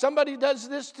 somebody does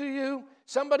this to you,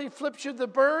 somebody flips you the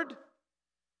bird.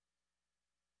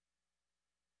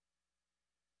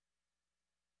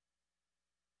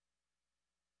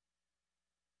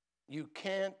 You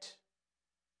can't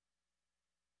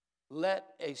let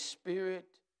a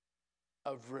spirit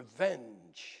of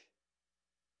revenge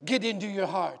get into your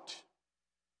heart.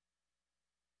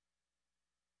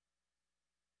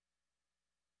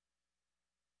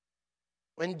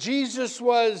 When Jesus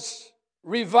was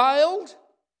reviled,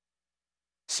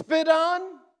 spit on,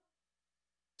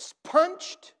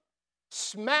 punched,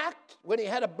 smacked, when he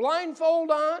had a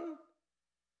blindfold on,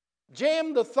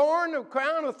 jammed the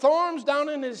crown of thorns down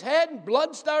in his head, and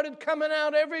blood started coming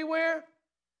out everywhere,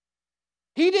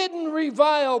 he didn't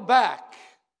revile back.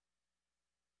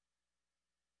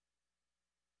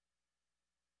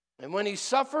 And when he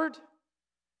suffered,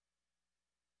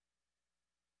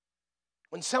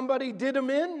 when somebody did him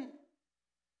in,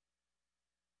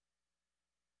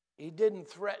 he didn't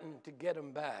threaten to get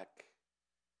him back.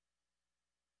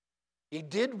 He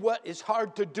did what is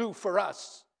hard to do for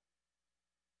us.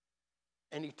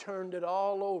 And he turned it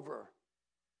all over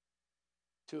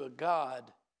to a God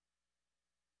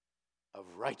of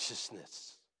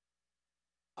righteousness.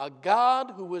 A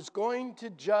God who was going to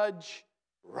judge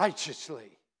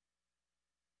righteously.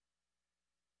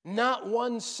 Not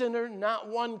one sinner, not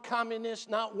one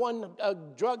communist, not one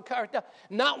drug cartel,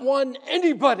 not one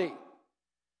anybody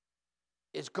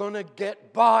is going to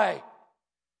get by.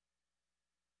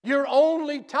 Your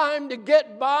only time to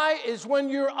get by is when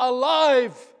you're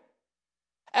alive.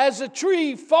 As a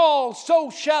tree falls, so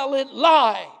shall it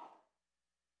lie.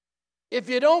 If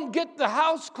you don't get the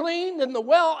house cleaned and the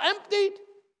well emptied,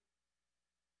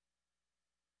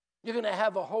 you're going to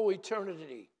have a whole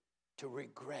eternity to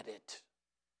regret it.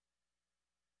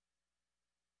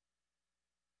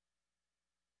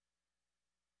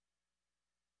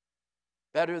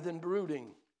 Better than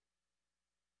brooding.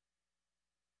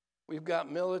 We've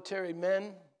got military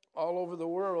men all over the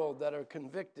world that are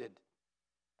convicted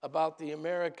about the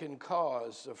American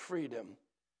cause of freedom.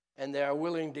 and they are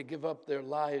willing to give up their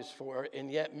lives for it,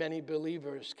 and yet many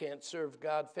believers can't serve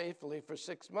God faithfully for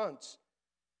 6 months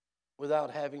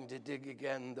without having to dig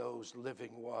again those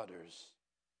living waters.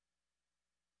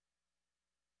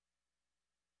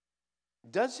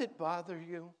 Does it bother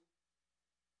you?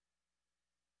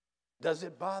 Does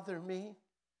it bother me?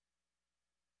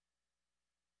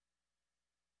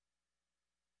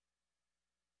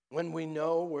 When we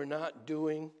know we're not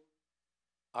doing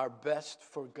our best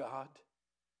for God?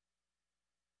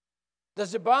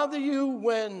 Does it bother you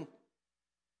when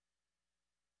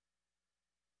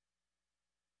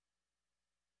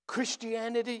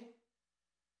Christianity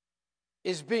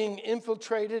is being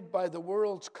infiltrated by the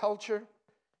world's culture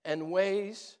and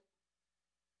ways?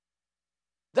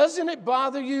 Doesn't it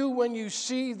bother you when you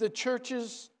see the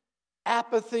church's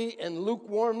apathy and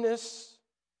lukewarmness?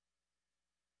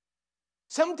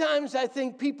 Sometimes I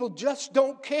think people just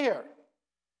don't care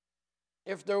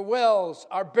if their wells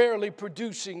are barely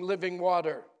producing living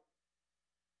water.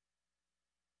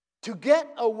 To get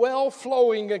a well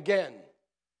flowing again,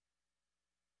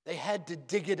 they had to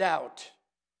dig it out.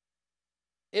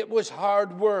 It was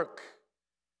hard work.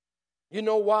 You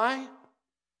know why?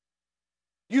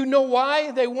 You know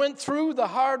why they went through the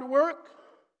hard work?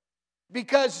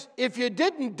 Because if you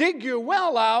didn't dig your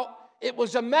well out, it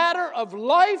was a matter of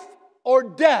life or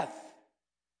death.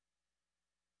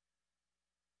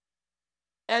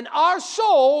 And our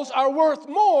souls are worth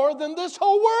more than this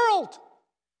whole world.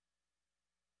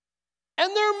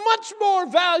 And they're much more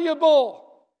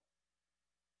valuable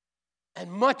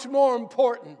and much more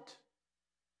important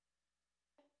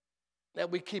that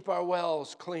we keep our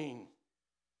wells clean.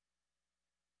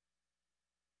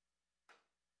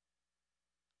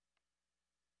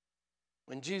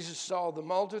 When Jesus saw the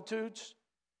multitudes,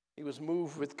 he was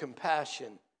moved with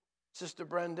compassion. Sister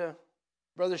Brenda,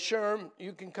 Brother Sherm,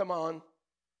 you can come on.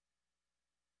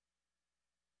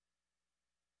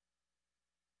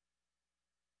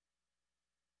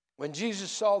 When Jesus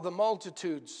saw the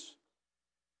multitudes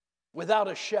without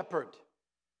a shepherd,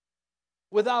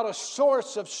 without a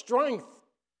source of strength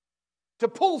to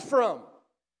pull from,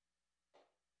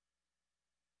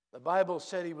 the Bible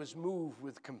said he was moved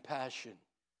with compassion.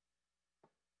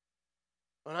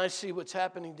 When I see what's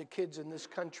happening to kids in this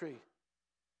country,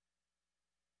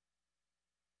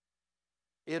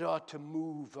 it ought to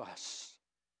move us.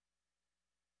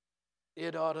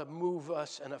 It ought to move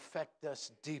us and affect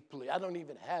us deeply. I don't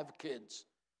even have kids.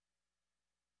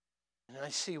 And I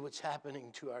see what's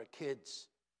happening to our kids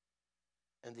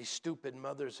and these stupid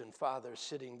mothers and fathers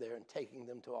sitting there and taking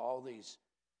them to all these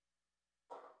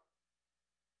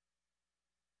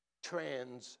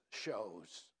trans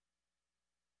shows.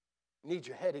 Need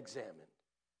your head examined.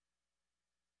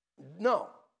 No,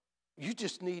 you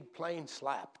just need plain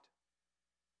slapped.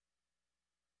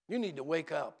 You need to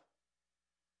wake up.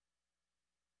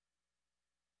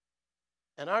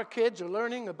 And our kids are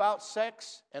learning about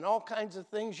sex and all kinds of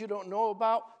things you don't know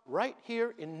about right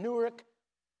here in Newark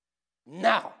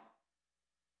now.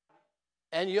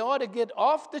 And you ought to get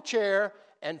off the chair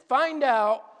and find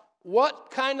out what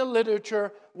kind of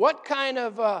literature, what kind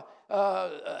of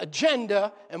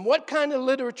agenda, and what kind of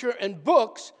literature and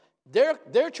books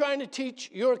they're trying to teach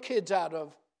your kids out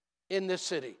of in this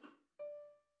city.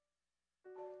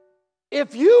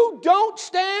 If you don't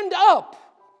stand up,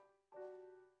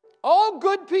 all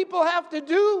good people have to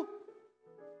do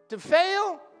to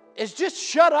fail is just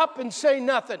shut up and say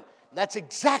nothing. That's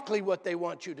exactly what they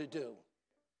want you to do.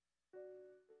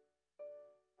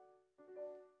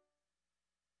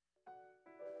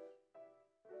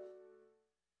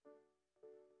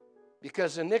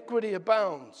 Because iniquity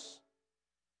abounds.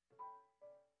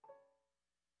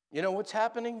 You know what's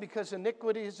happening because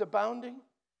iniquity is abounding?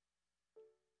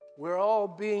 We're all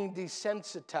being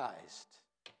desensitized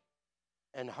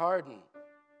and hardened.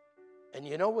 And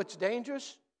you know what's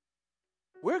dangerous?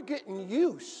 We're getting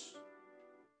used.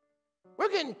 We're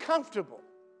getting comfortable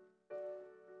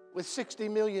with 60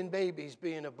 million babies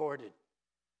being aborted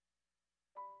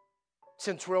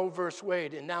since Roe versus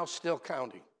Wade, and now still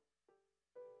counting.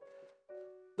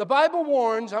 The Bible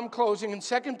warns, I'm closing, in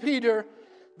 2 Peter,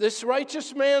 this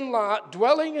righteous man Lot,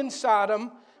 dwelling in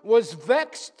Sodom, was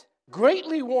vexed,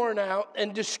 greatly worn out,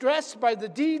 and distressed by the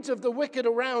deeds of the wicked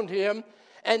around him,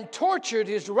 and tortured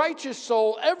his righteous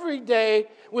soul every day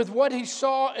with what he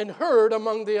saw and heard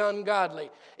among the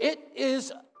ungodly. It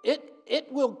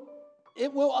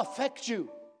will affect you.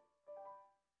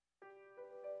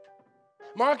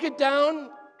 Mark it down.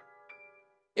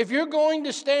 If you're going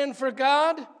to stand for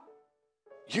God,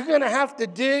 you're going to have to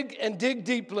dig and dig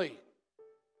deeply.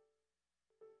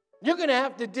 You're going to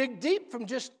have to dig deep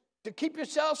to keep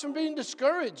yourselves from being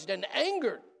discouraged and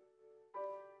angered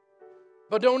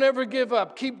But don't ever give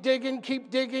up. Keep digging,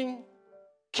 keep digging,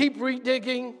 keep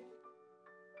redigging.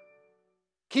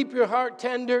 Keep your heart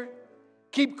tender.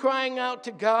 Keep crying out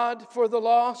to God for the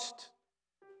lost.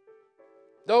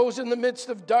 Those in the midst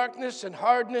of darkness and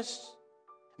hardness.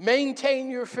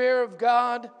 Maintain your fear of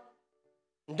God.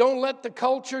 Don't let the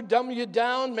culture dumb you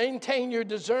down. Maintain your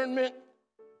discernment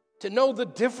to know the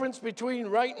difference between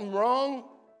right and wrong.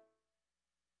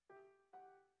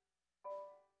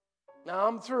 Now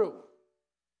I'm through.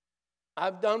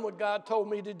 I've done what God told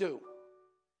me to do.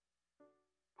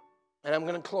 And I'm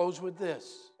going to close with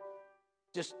this.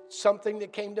 Just something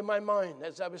that came to my mind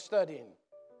as I was studying.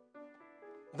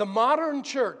 The modern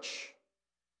church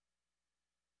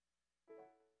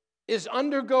is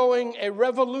undergoing a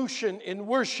revolution in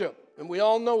worship, and we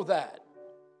all know that.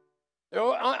 They're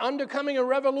undergoing a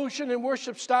revolution in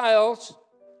worship styles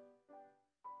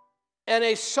and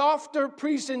a softer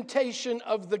presentation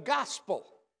of the gospel.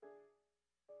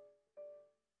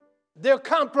 They're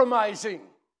compromising.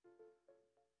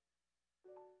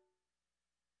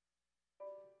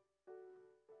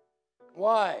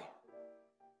 Why?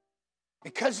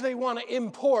 Because they want to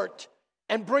import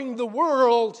and bring the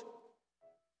world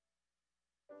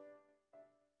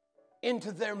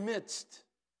into their midst.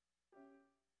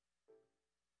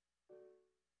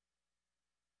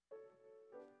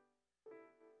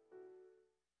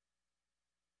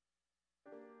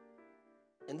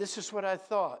 And this is what I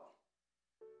thought.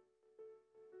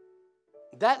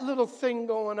 That little thing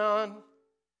going on,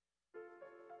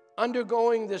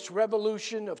 undergoing this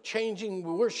revolution of changing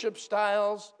worship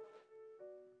styles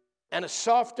and a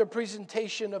softer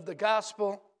presentation of the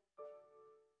gospel,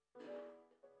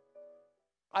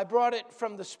 I brought it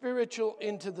from the spiritual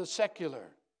into the secular.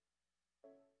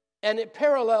 And it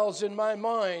parallels in my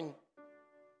mind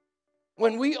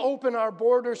when we open our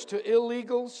borders to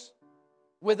illegals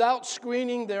without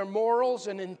screening their morals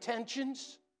and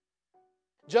intentions,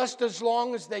 just as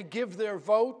long as they give their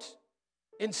vote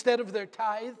instead of their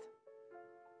tithe.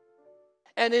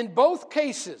 And in both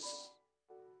cases,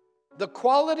 the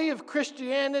quality of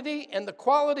Christianity and the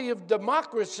quality of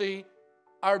democracy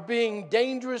are being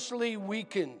dangerously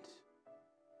weakened.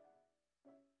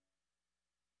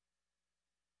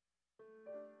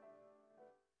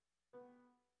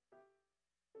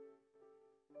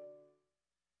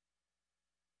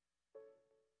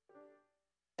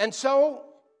 And so,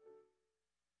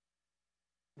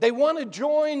 they want to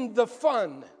join the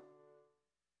fun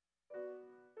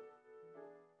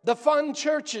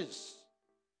churches,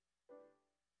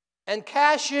 and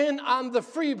cash in on the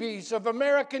freebies of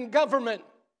American government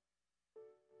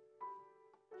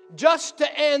just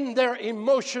to end their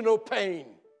emotional pain.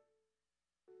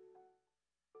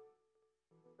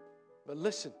 But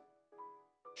listen,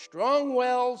 strong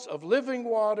wells of living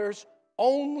waters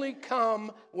only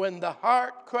come when the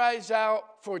heart cries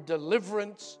out for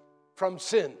deliverance from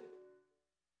sin.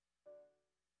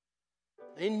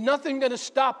 Ain't nothing going to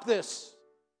stop this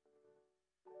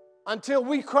until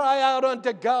we cry out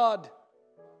unto God.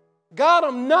 God,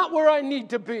 I'm not where I need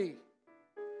to be.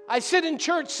 I sit in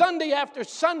church Sunday after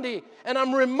Sunday, and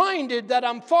I'm reminded that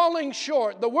I'm falling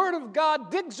short. The Word of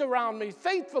God digs around me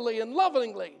faithfully and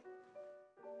lovingly.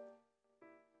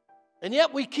 And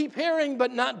yet we keep hearing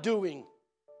but not doing.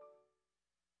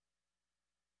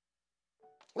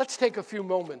 Let's take a few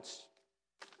moments.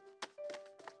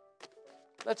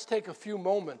 Let's take a few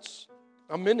moments,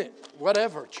 a minute,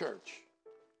 whatever, church,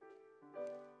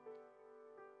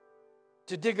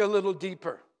 to dig a little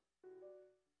deeper.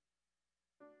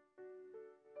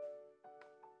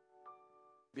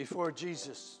 Before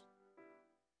Jesus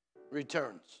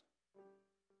returns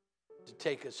to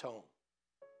take us home.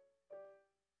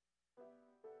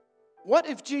 What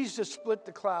if Jesus split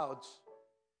the clouds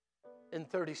in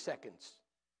 30 seconds?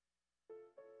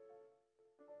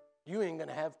 You ain't going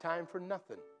to have time for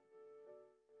nothing.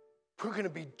 We're going to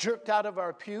be jerked out of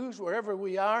our pews wherever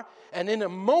we are, and in a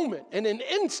moment, in an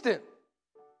instant,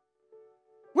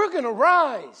 we're going to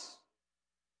rise.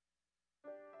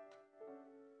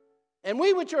 And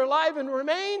we which are alive and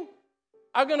remain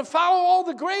are going to follow all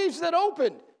the graves that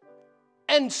opened.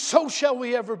 And so shall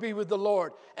we ever be with the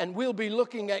Lord. And we'll be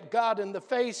looking at God in the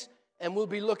face, and we'll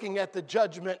be looking at the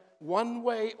judgment one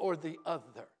way or the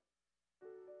other.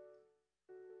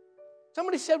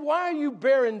 Somebody said, why are you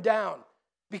bearing down?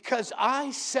 Because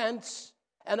I sense,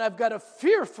 and I've got a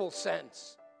fearful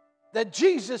sense, that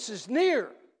Jesus is near.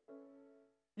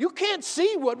 You can't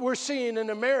see what we're seeing in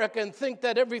America and think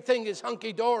that everything is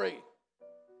hunky-dory.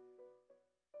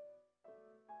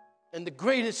 And the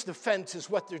greatest offense is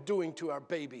what they're doing to our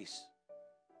babies.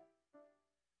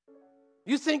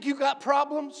 You think you got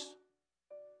problems?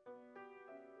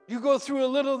 You go through a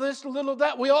little this, a little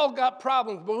that. We all got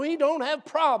problems, but we don't have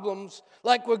problems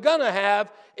like we're going to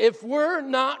have if we're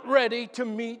not ready to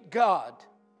meet God.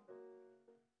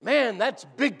 Man, that's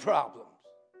big problems.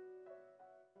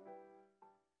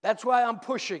 That's why I'm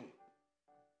pushing.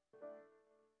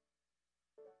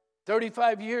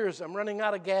 35 years, I'm running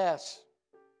out of gas.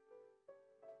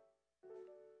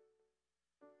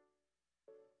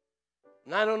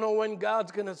 And I don't know when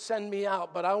God's going to send me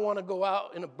out, but I want to go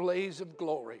out in a blaze of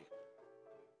glory.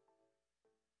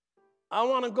 I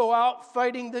want to go out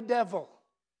fighting the devil.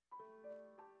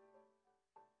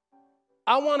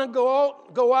 I want to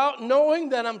go out knowing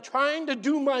that I'm trying to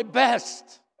do my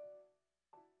best.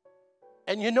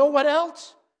 And you know what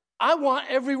else? I want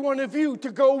every one of you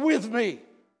to go with me.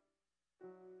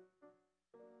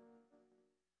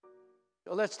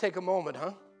 So let's take a moment,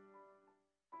 huh?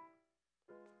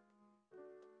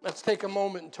 Let's take a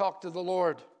moment and talk to the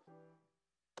Lord.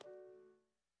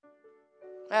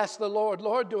 Ask the Lord,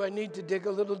 Lord, do I need to dig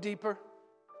a little deeper?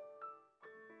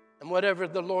 And whatever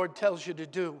the Lord tells you to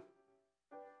do,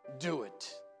 do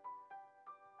it.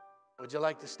 Would you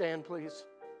like to stand, please?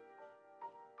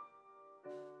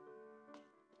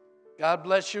 God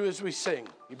bless you as we sing.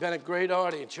 You've been a great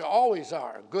audience. You always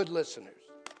are good listeners.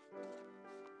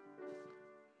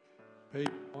 Page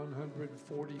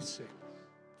 146.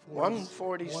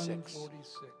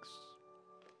 146.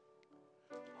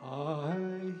 I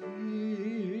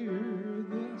hear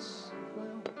this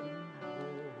welcome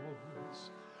voice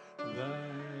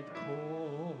that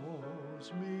calls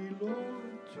me,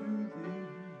 Lord, to thee,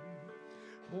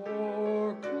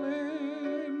 for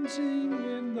cleansing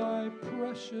in thy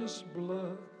precious blood.